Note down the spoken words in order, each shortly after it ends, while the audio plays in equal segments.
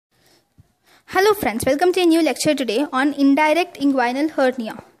Hello friends, welcome to a new lecture today on indirect inguinal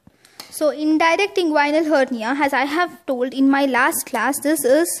hernia. So indirect inguinal hernia, as I have told in my last class, this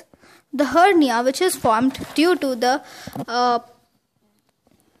is the hernia which is formed due to the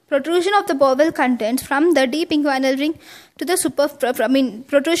protrusion of the bowel contents from the deep inguinal ring to the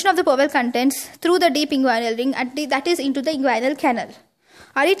protrusion of the bowel contents through the deep inguinal ring that is into the inguinal canal.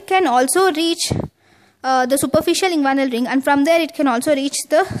 Or it can also reach the superficial inguinal ring, and from there it can also reach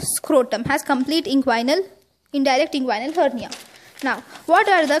the scrotum, has complete indirect inguinal hernia. Now, what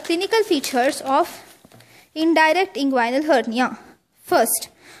are the clinical features of indirect inguinal hernia? First,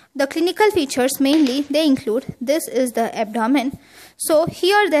 the clinical features mainly they include, this is the abdomen. So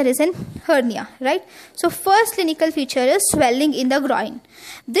here there is an hernia, right? So first clinical feature is swelling in the groin.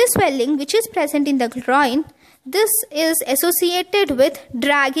 This swelling which is present in the groin, this is associated with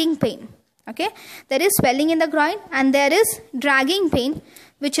dragging pain. Okay, there is swelling in the groin and there is dragging pain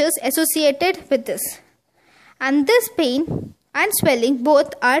which is associated with this. And this pain and swelling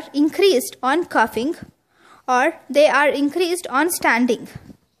both are increased on coughing or they are increased on standing.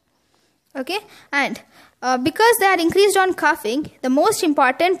 Okay, and because they are increased on coughing, the most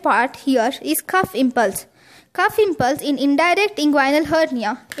important part here is cough impulse. Cough impulse in indirect inguinal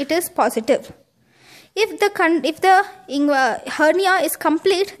hernia, it is positive. If the hernia is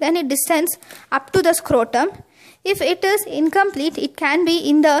complete, then it descends up to the scrotum. If it is incomplete, it can be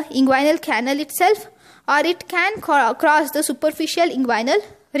in the inguinal canal itself, or it can cross the superficial inguinal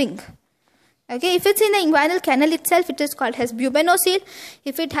ring. Okay, if it's in the inguinal canal itself, it is called as bubenocele.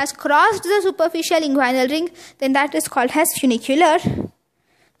 If it has crossed the superficial inguinal ring, then that is called as funicular.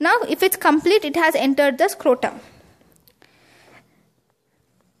 Now, if it's complete, it has entered the scrotum.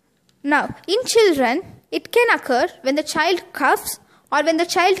 Now, in children, it can occur when the child coughs or when the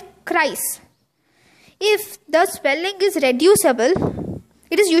child cries. If the swelling is reducible,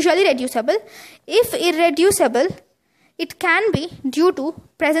 it is usually reducible. If irreducible, it can be due to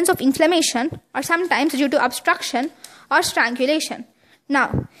presence of inflammation or sometimes due to obstruction or strangulation.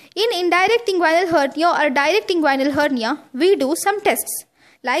 Now, in indirect inguinal hernia or direct inguinal hernia, we do some tests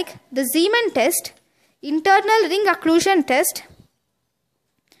like the Zemans test, internal ring occlusion test,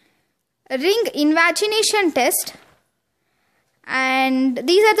 ring invagination test, and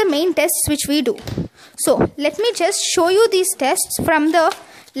these are the main tests which we do. So let me just show you these tests from the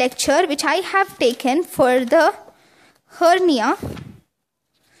lecture which I have taken for the hernia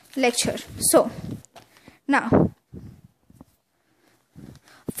lecture. So now,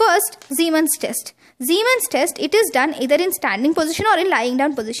 first, Zemans test. Zemans test, it is done either in standing position or in lying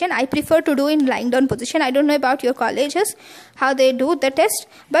down position. I prefer to do in lying down position. I don't know about your colleges, how they do the test,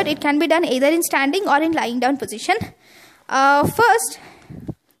 but it can be done either in standing or in lying down position. First,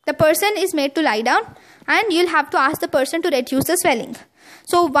 the person is made to lie down and you'll have to ask the person to reduce the swelling.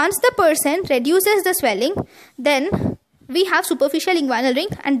 So once the person reduces the swelling, then we have superficial inguinal ring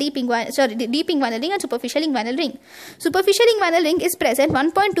and deep inguinal ring and superficial inguinal ring. Superficial inguinal ring is present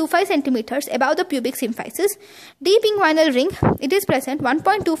 1.25 centimeters above the pubic symphysis. Deep inguinal ring, it is present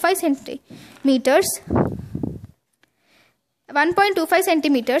 1.25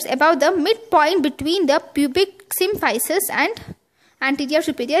 centimeters above the midpoint between the pubic symphysis and anterior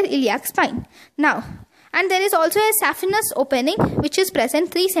superior iliac spine. Now, and there is also a saphenous opening which is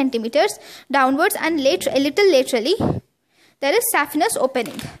present 3 centimeters downwards and a little laterally. There is saphenous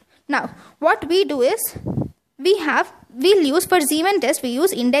opening. Now, what we do is, we'll use for Zemans test, we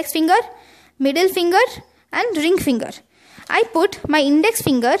use index finger, middle finger and ring finger. I put my index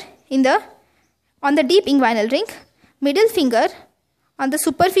finger on the deep inguinal ring, middle finger on the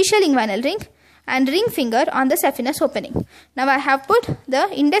superficial inguinal ring and ring finger on the saphenous opening. Now, I have put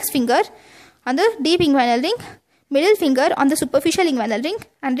the index finger on the deep inguinal ring, middle finger on the superficial inguinal ring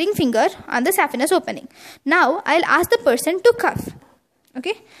and ring finger on the saphenous opening. Now, I'll ask the person to cough.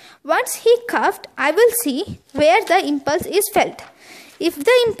 Okay. Once he coughed, I will see where the impulse is felt. If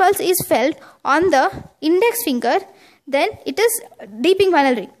the impulse is felt on the index finger, then it is deep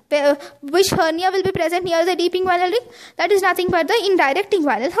inguinal ring. Which hernia will be present near the deep inguinal ring? That is nothing but the indirect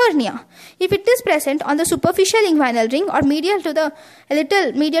inguinal hernia. If it is present on the superficial inguinal ring or medial to the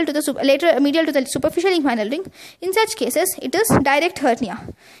superficial inguinal ring, in such cases it is direct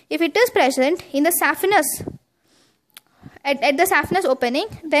hernia. If it is present in the saphenous at the saphenous opening,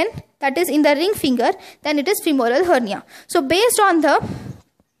 then that is in the ring finger, then it is femoral hernia. So based on the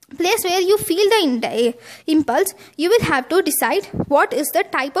place where you feel the impulse, you will have to decide what is the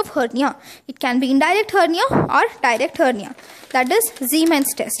type of hernia. It can be indirect hernia or direct hernia. That is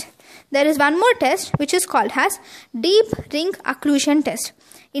Zemans test. There is one more test which is called as deep ring occlusion test.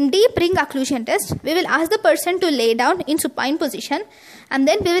 In deep ring occlusion test, we will ask the person to lay down in supine position, and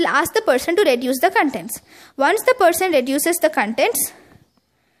then we will ask the person to reduce the contents. Once the person reduces the contents,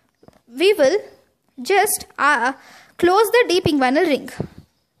 we will just close the deep inguinal ring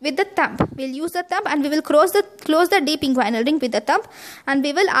with the thumb. We will use the thumb and we will close the deep inguinal ring with the thumb, and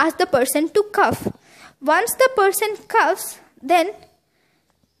we will ask the person to cuff. Once the person cuffs, then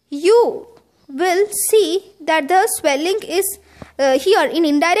you will see that the swelling is here in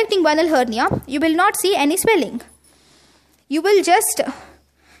indirect inguinal hernia. You will not see any swelling. You will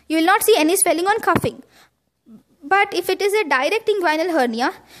not see any swelling on cuffing. But if it is a direct inguinal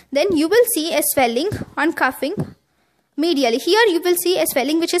hernia, then you will see a swelling on cuffing medially. Here you will see a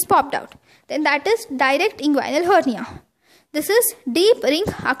swelling which is popped out. Then that is direct inguinal hernia. This is deep ring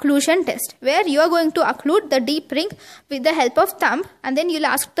occlusion test, where you are going to occlude the deep ring with the help of thumb, and then you will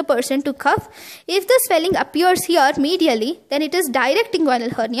ask the person to cuff. If the swelling appears here medially, then it is direct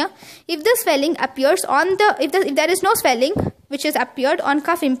inguinal hernia. If the swelling appears on if there is no swelling which has appeared on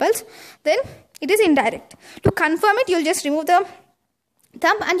cuff impulse, then it is indirect. To confirm it, you will just remove the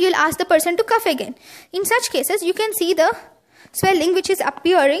thumb and you will ask the person to cuff again. In such cases, you can see the swelling which is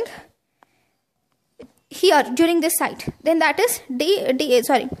appearing here during this site. Then that is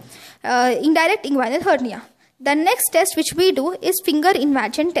indirect inguinal hernia. The next test which we do is finger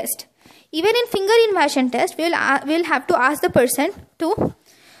invasion test. Even in finger invasion test, we will have to ask the person to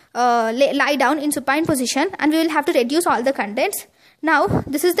lie down in supine position, and we will have to reduce all the contents. Now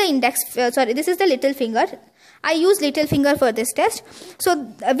this is the this is the little finger. I use little finger for this test. So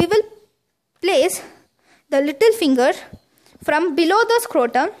we will place the little finger from below the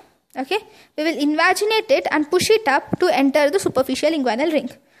scrotum. Okay, we will invaginate it and push it up to enter the superficial inguinal ring.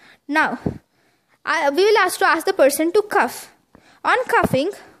 Now we will ask the person to cuff. On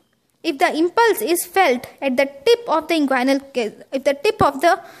cuffing, if the impulse is felt at the tip of the inguinal, if the tip of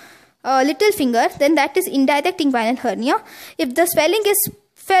the little finger, then that is indirect inguinal hernia. If the swelling is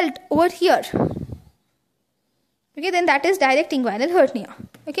felt over here, okay, then that is direct inguinal hernia.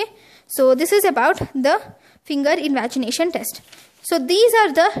 Okay, so this is about the finger invagination test. So these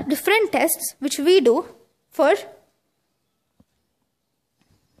are the different tests which we do for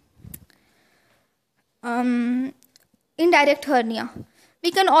indirect hernia.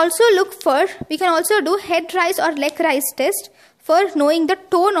 We can also do head rise or leg rise test for knowing the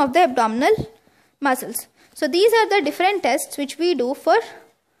tone of the abdominal muscles. So these are the different tests which we do for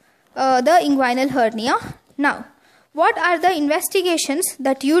the inguinal hernia. Now, what are the investigations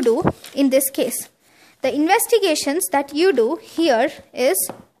that you do in this case? The investigations that you do here is,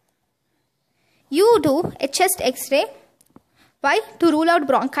 you do a chest x-ray. Why? To rule out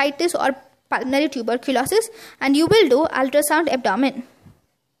bronchitis or pulmonary tuberculosis, and you will do ultrasound abdomen.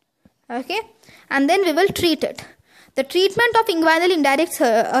 Okay, and then we will treat it. The treatment of inguinal indirect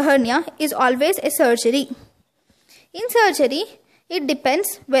hernia is always a surgery. In surgery, it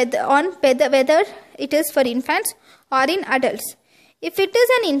depends whether it is for infants or in adults. If it is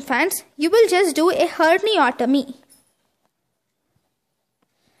an infant, you will just do a herniotomy,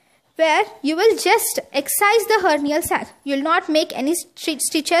 where you will just excise the hernial sac. You will not make any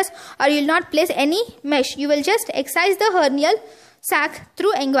stitches or you will not place any mesh. You will just excise the hernial sac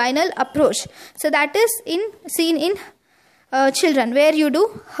through inguinal approach. So that is seen in children, where you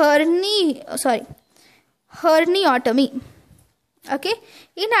do herniotomy. Okay.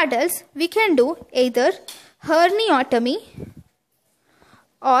 In adults, we can do either herniotomy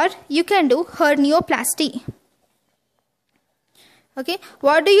or you can do hernioplasty. Okay,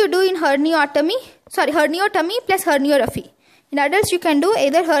 what do you do in herniotomy? Herniotomy plus herniorrhaphy. In adults, you can do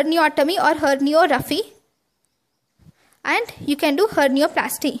either herniotomy or herniorrhaphy, and you can do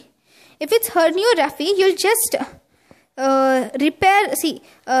hernioplasty. If it's herniorrhaphy, you'll just repair. See,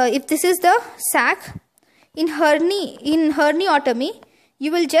 if this is the sac, in herniotomy,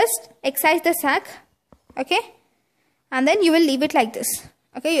 you will just excise the sac. Okay, and then you will leave it like this.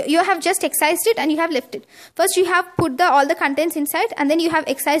 Okay, you have just excised it and you have left it. First you have put all the contents inside, and then you have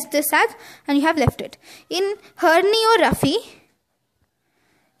excised the sac and you have left it. In herniorrhaphy,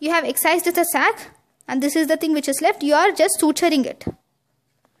 you have excised the sac and this is the thing which is left. You are just suturing it.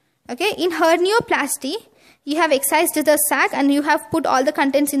 Okay, in hernioplasty, you have excised the sac and you have put all the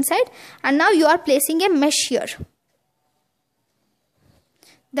contents inside, and now you are placing a mesh here.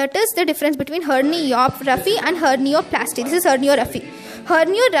 That is the difference between herniorrhaphy and hernioplasty. This is herniorrhaphy.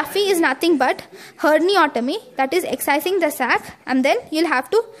 Herniorrhaphy is nothing but herniotomy, that is excising the sac and then you'll have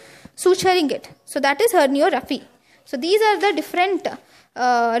to suturing it. So that is herniorrhaphy. So these are the different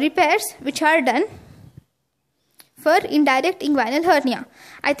repairs which are done for indirect inguinal hernia.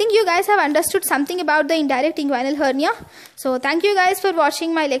 I think you guys have understood something about the indirect inguinal hernia. So thank you guys for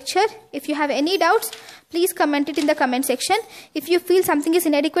watching my lecture. If you have any doubts, please comment it in the comment section. If you feel something is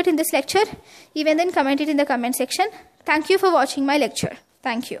inadequate in this lecture, even then comment it in the comment section. Thank you for watching my lecture.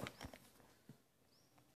 Thank you.